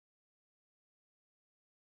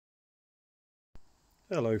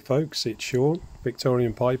Hello folks, it's Sean,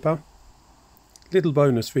 Victorian Piper. Little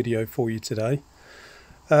bonus video for you today.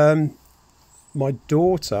 My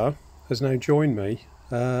daughter has now joined me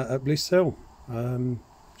at Blists Hill.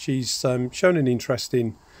 She's shown an interest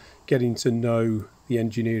in getting to know the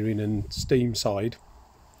engineering and steam side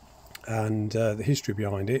and the history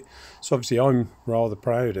behind it. So obviously I'm rather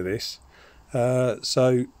proud of this.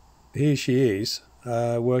 So here she is,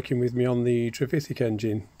 working with me on the Trevithick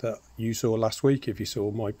engine that you saw last week if you saw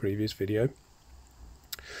my previous video.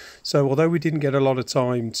 So although we didn't get a lot of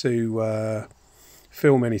time to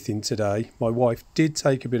film anything today, my wife did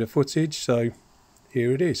take a bit of footage, so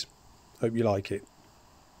here it is. Hope you like it.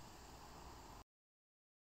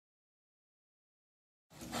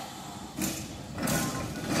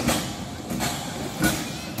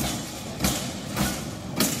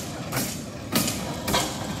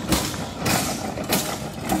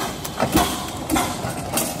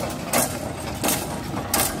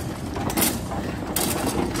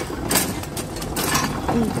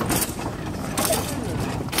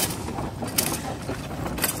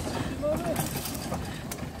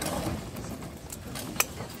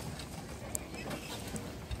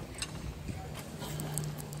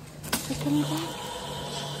 Coming back.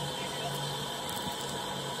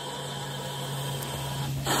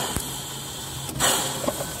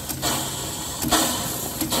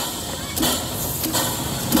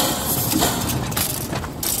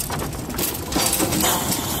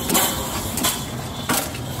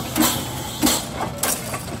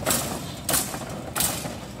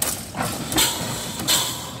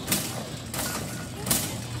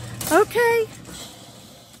 Okay.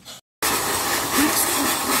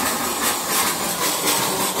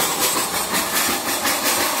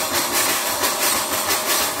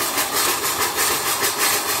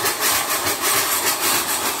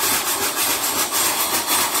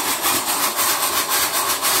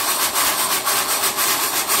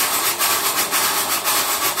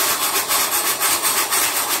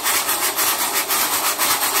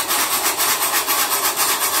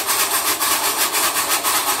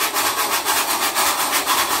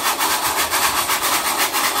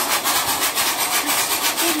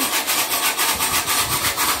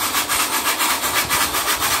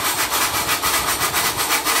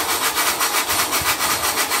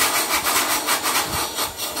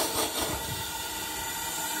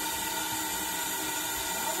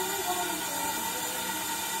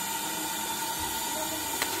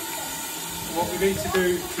 What we need to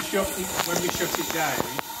do to when we shut it down,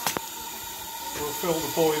 we'll fill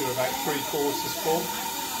the boiler about 3/4 full,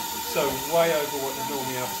 so way over what you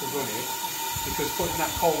normally have to run it, because putting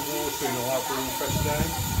that cold water in will help bring the pressure down.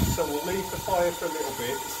 So we'll leave the fire for a little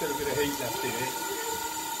bit, there's still a bit of heat left in it,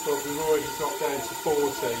 but we've already dropped down to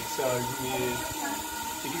 40, so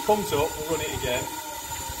if it comes up we'll run it again.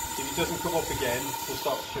 If it doesn't come up again, we'll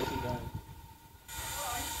start to shut it down.